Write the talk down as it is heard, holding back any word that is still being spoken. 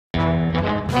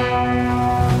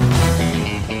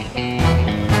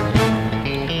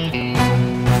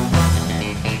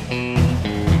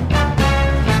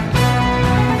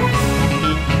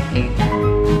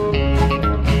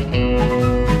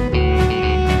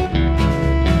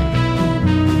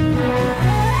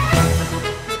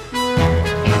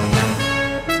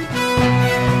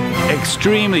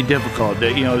extremely difficult.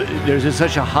 You know, there's just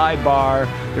such a high bar.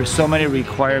 There's so many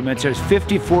requirements. There's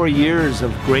 54 years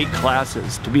of great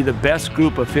classes. To be the best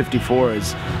group of 54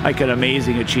 is like an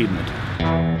amazing achievement.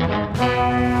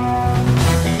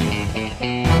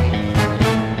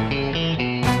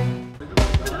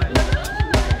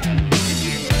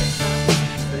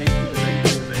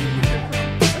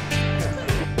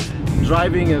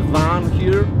 Driving a van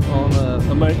here on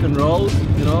American road,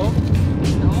 you know,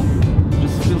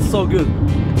 just feels so good.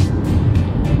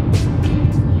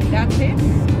 That's it?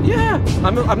 Yeah,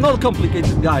 I'm not a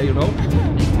complicated guy, you know.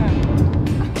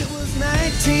 It was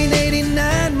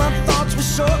 1989, my thoughts were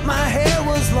short, my hair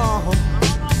was long.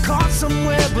 Caught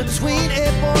somewhere between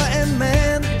a boy and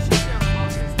man.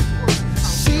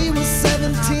 She was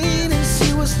 17 and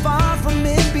she was far from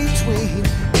in between.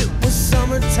 It was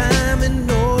summertime in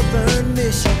northern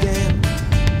Michigan.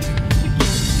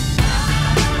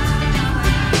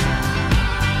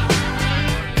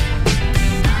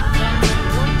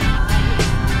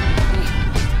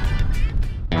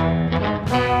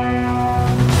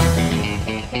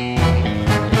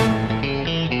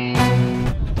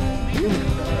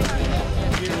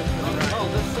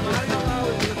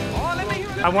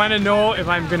 I want to know if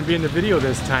I'm going to be in the video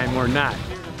this time or not.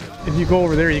 If you go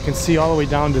over there, you can see all the way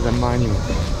down to the monument.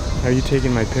 Are you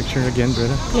taking my picture again,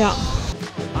 Britta? Yeah.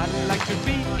 I'd like to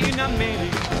be in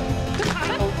America.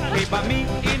 Okay, by me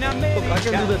in America. Look, I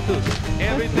can do that too.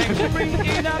 Everything's free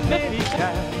in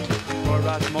America. For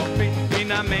us more free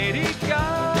in America.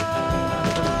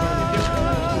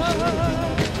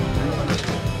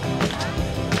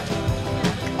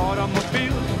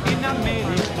 Automobiles in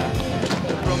America.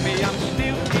 From me, I'm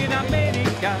still in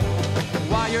America.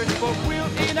 Wires for wheel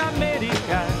in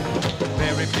America.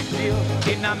 Very big deal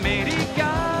in America.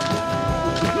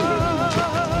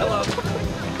 Hello.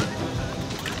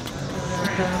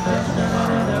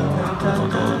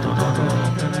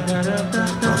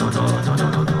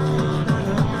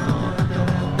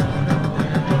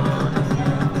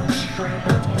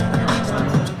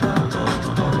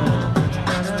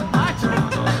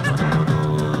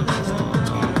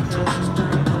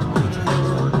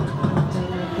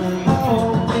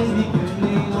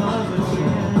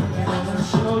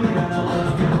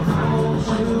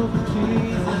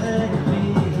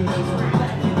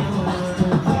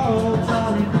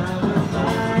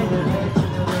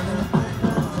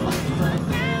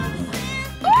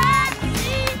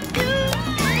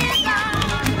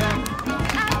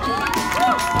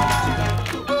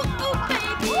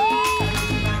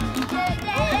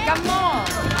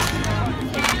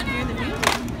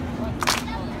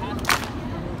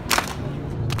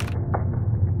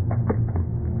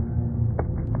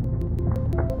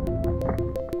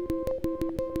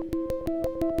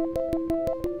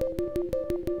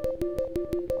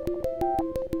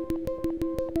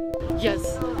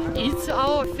 Yes, it's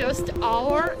our first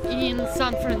hour in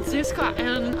San Francisco,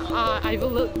 and I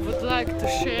would like to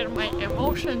share my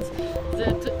emotions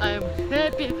that I'm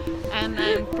happy and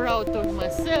I'm proud of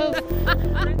myself.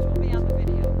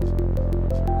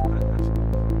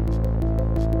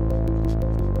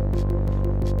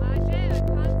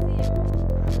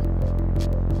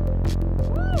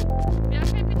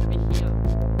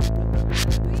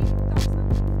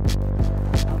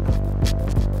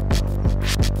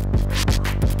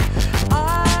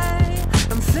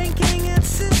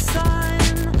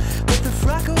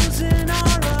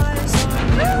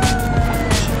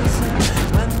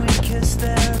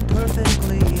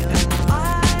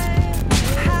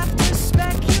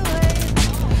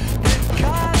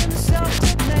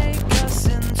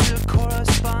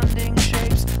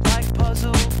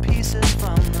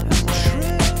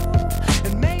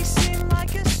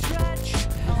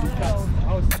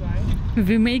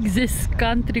 We make this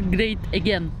country great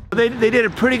again. They did a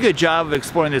pretty good job of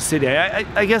exploring the city.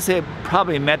 I guess they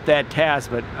probably met that task,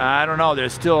 but I don't know.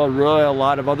 There's still really a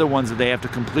lot of other ones that they have to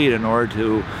complete in order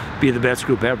to be the best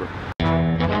group ever.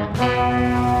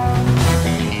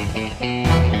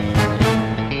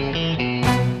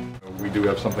 We do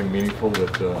have something meaningful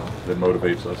that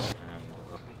motivates us.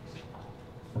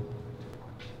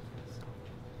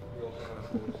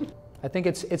 I think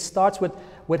it starts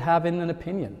with having an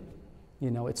opinion. You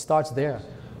know, it starts there.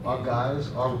 Our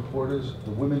guys, our reporters,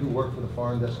 the women who work for the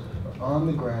foreign desk are on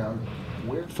the ground.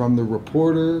 From the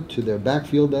reporter to their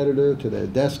backfield editor to their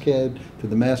desk head to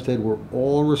the masthead, we're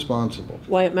all responsible.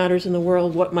 Why it matters in the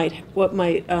world, what might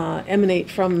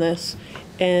emanate from this,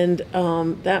 and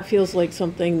that feels like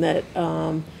something that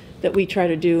that we try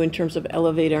to do in terms of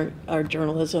elevating our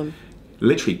journalism.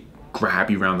 Literally grab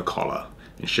you around the collar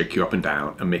and shake you up and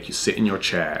down and make you sit in your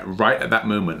chair right at that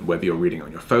moment, whether you're reading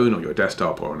on your phone or your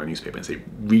desktop or on a newspaper, and say,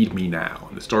 read me now.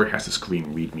 And the story has to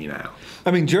scream, read me now.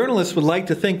 I mean, journalists would like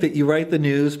to think that you write the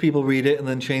news, people read it, and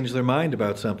then change their mind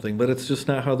about something, but it's just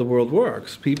not how the world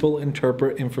works. People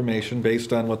interpret information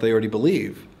based on what they already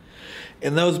believe.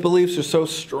 And those beliefs are so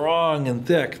strong and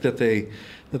thick that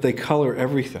they color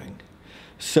everything.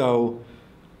 So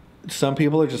some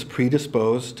people are just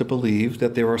predisposed to believe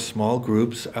that there are small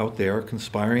groups out there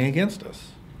conspiring against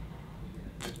us.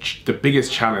 The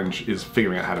biggest challenge is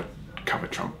figuring out how to cover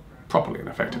Trump properly and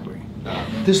effectively.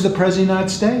 This is the President of the United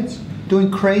States doing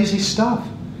crazy stuff.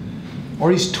 Or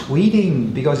he's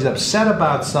tweeting because he's upset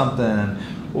about something.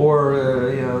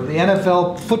 Or you know, the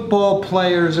NFL football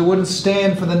players that wouldn't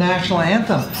stand for the national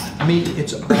anthem. I mean,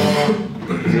 it's all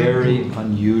very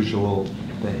unusual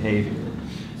behavior.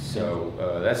 So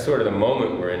that's sort of the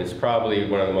moment we're in. It's probably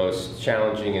one of the most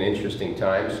challenging and interesting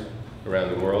times around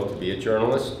the world to be a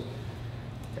journalist,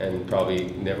 and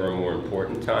probably never a more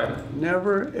important time.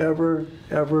 Never, ever,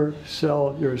 ever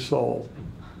sell your soul.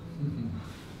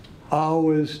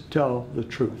 Always tell the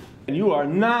truth. And you are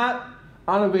not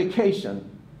on a vacation.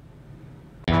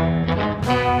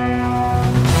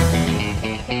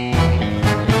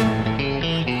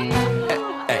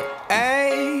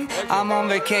 I'm on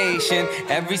vacation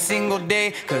every single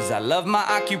day because I love my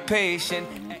occupation.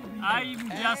 I'm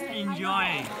just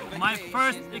enjoying my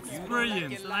first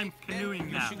experience, and I'm canoeing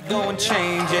now. Go and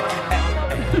change it.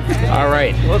 All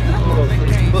right,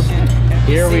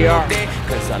 here we are.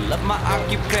 Because I love my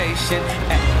occupation.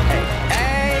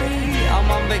 I'm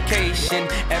on vacation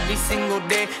every single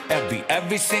day,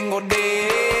 every single day.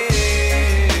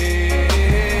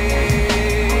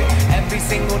 Every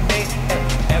single day,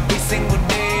 every single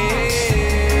day.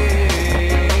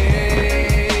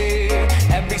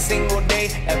 Every single day,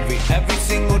 every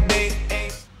single day.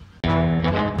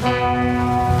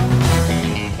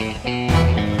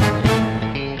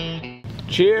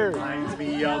 Cheers. Reminds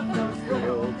me of those good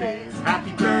old days.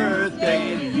 Happy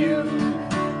birthday to you.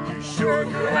 You sure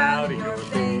grew out of your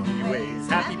baby ways.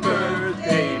 Happy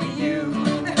birthday to you.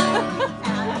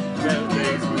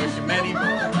 Birthdays, we wish you many more.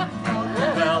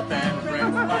 Health and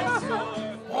friends like so.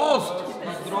 Prost!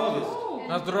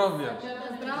 Na zdrowie.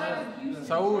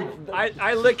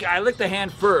 I lick the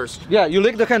hand first. Yeah, you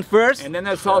lick the hand first. And then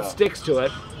the salt sticks to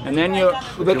it. And then you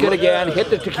lick it again, hit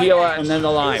the tequila, and then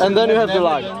the lime. And then you have the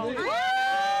lime. So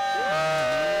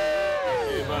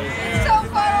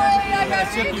far away, I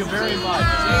got Thank you very much.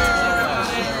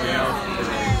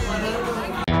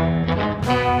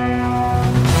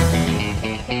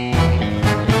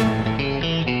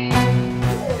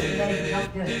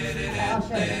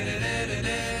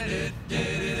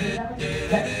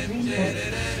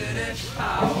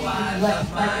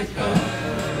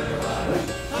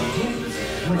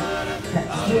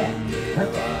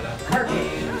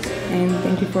 And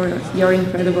thank you for your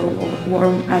incredible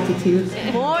warm attitude.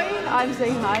 Mooi, I'm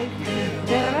saying hi.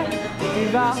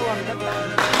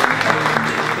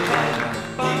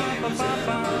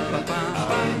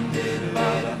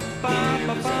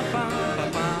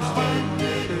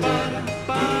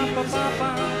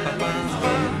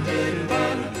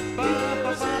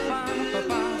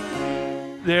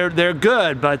 They're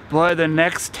good, but boy, the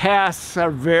next tasks are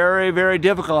very, very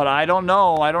difficult. I don't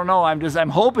know. I'm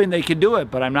hoping they can do it,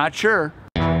 but I'm not sure.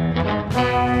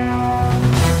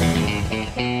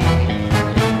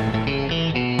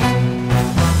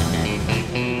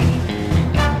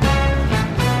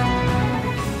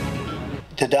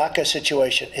 The DACA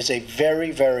situation is a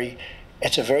very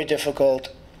difficult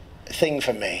thing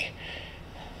for me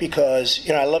because,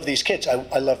 you know, I love these kids.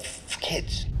 I love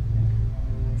kids.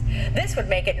 This would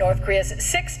make it North Korea's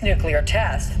 6th nuclear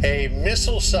test. A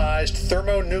missile-sized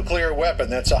thermonuclear weapon.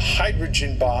 That's a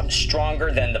hydrogen bomb.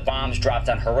 Stronger than the bombs dropped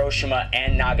on Hiroshima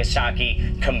and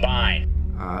Nagasaki combined.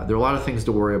 There are a lot of things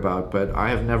to worry about, but I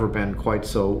have never been quite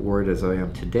so worried as I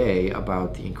am today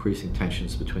about the increasing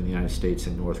tensions between the United States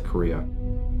and North Korea.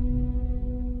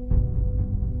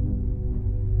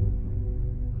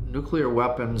 Nuclear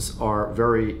weapons are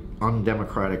very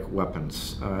undemocratic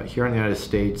weapons. Here in the United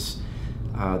States,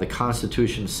 the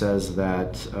Constitution says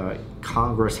that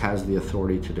Congress has the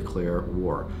authority to declare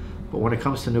war. But when it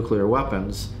comes to nuclear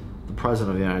weapons, the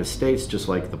President of the United States, just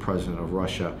like the President of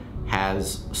Russia,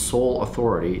 has sole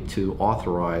authority to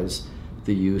authorize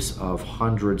the use of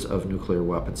hundreds of nuclear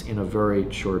weapons in a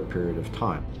very short period of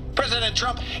time. President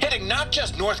Trump hitting not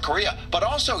just North Korea, but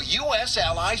also U.S.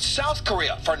 ally South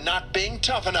Korea for not being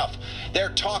tough enough. Their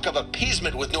talk of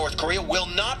appeasement with North Korea will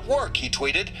not work, he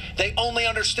tweeted. They only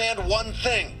understand one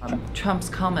thing. Trump's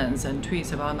comments and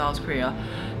tweets about North Korea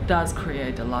does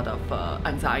create a lot of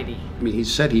anxiety. I mean, he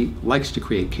said he likes to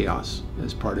create chaos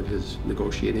as part of his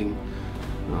negotiating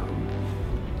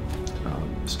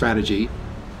strategy.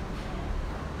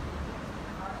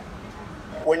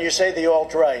 When you say the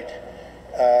alt-right,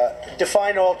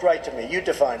 define alt-right to me. You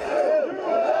define it.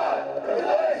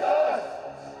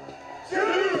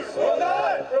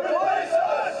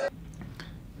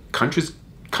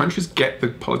 Countries get the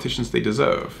politicians they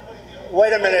deserve.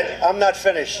 Wait a minute, I'm not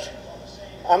finished.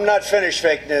 I'm not finished,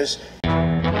 fake news.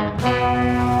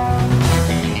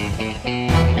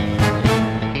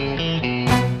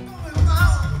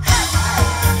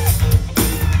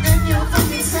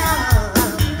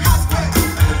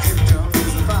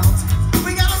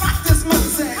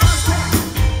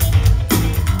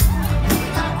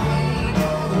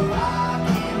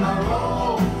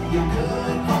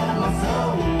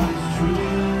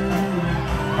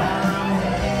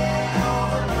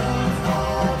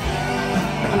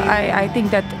 I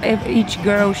think that each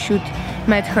girl should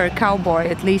meet her cowboy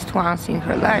at least once in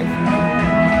her life.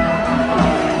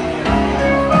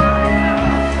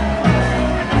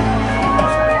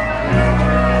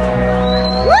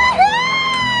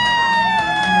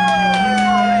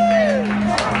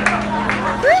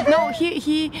 No,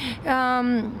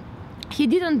 he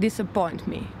didn't disappoint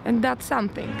me, and that's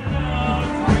something.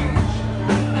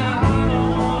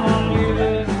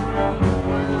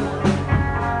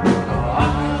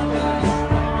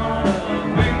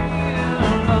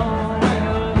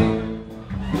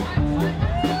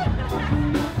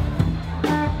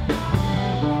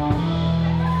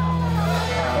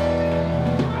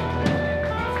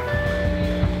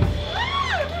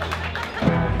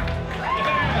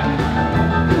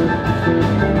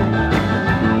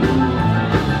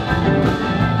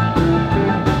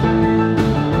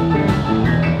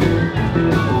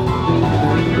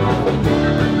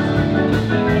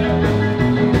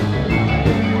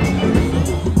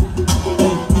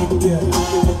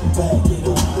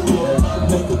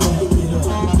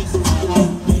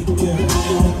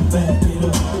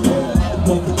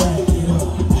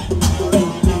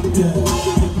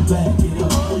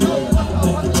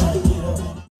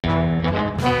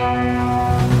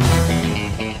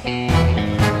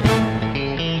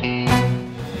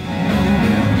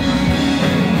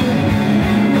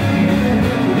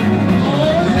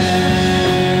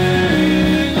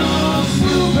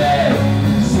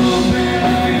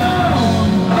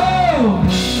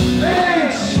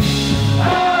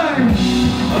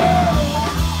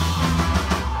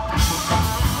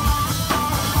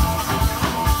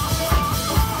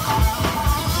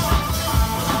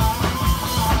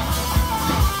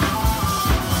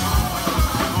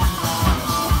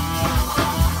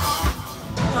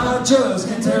 I just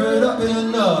can't tear it up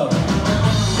enough.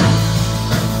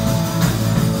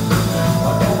 I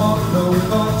don't want to know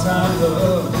if all time's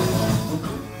up.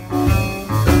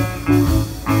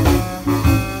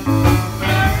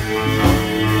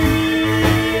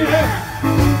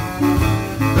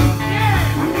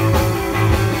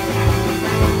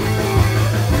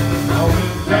 I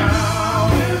went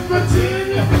down in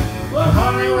Virginia, but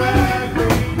honey, where I go.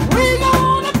 We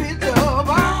gonna be the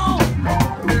ball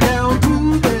down to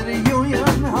the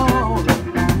Union Hall.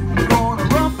 Gonna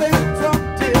rump and jump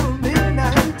till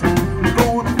midnight.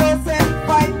 Gonna fuss and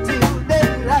fight till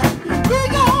daylight. We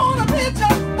gonna pitch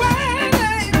up when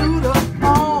they do the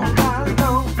all night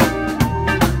long.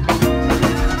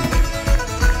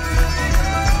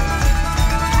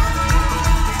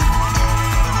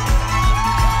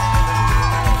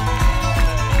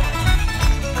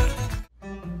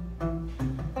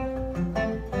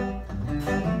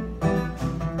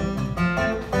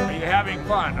 Are you having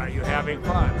fun? Are you having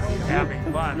fun? Are you having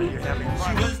fun? Are you having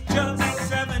fun? She was just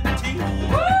 17. You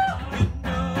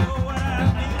know what I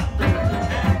mean.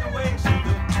 And the way she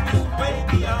looked was way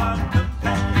beyond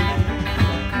compare.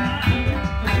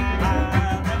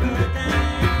 I never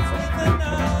danced with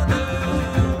another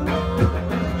when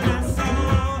I saw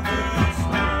her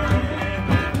stand.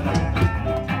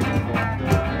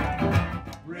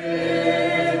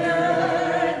 River,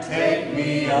 take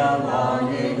me along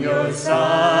in your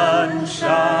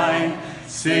sunshine.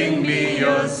 Sing me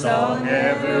your song,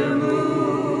 ever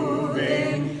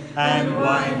moving and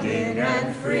winding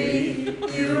and free.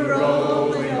 You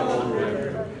rolling old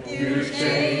river, you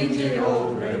changing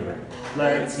old river.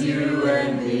 Let's you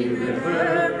and the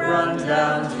river run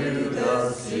down to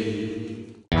the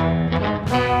sea.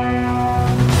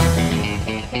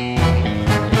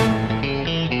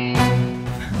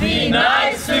 Be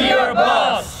nice to your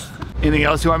boss. Anything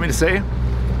else you want me to say?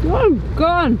 I'm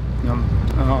gone.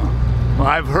 Oh. Well,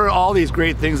 I've heard all these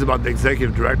great things about the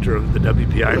executive director of the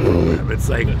WPI program. It's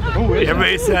like,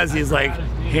 everybody says he's like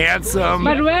handsome,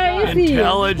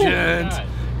 intelligent,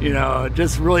 you know,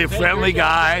 just really a friendly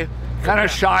guy, kind of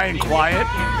shy and quiet.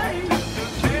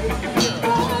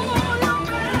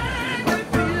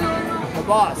 The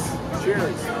boss,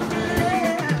 cheers.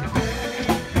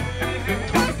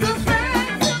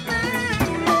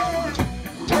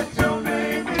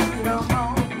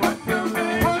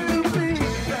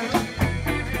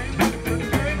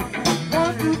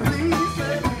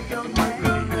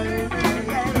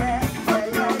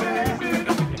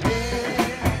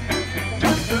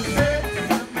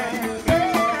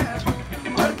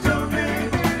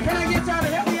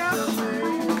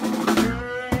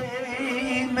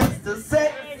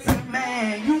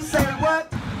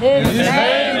 His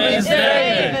name is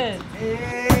David.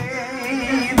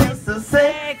 Hey, Mr.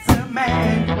 Sexy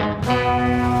Man.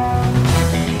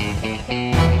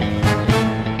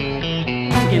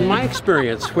 In my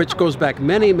experience, which goes back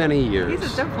many, many years,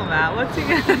 He's a diplomat. What's he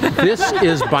gonna this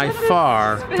is by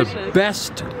far the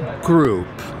best group,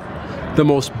 the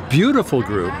most beautiful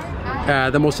group,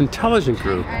 the most intelligent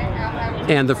group,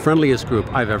 and the friendliest group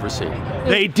I've ever seen.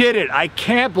 They did it. I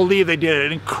can't believe they did it.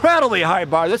 An incredibly high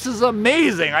bar. This is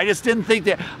amazing. I just didn't think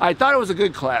that. I thought it was a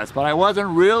good class, but I wasn't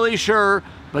really sure.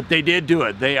 But they did do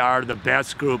it. They are the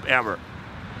best group ever.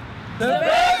 The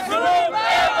best group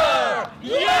ever!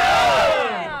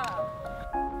 Yeah!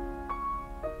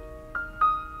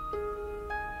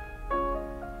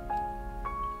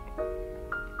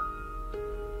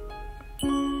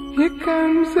 Here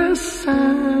comes the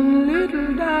sun,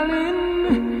 little darling.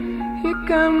 Here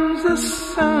comes the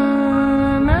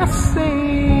sun. I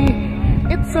say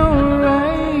it's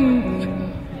alright.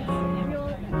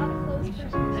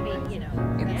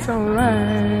 It's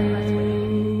alright.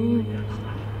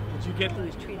 Did you get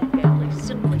these treated badly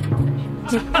simply?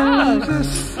 Here comes the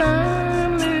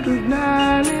sun, little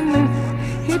darling.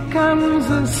 Here comes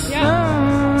the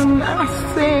sun. I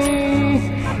say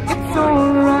it's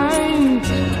alright.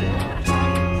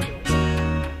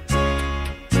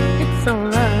 It's alright.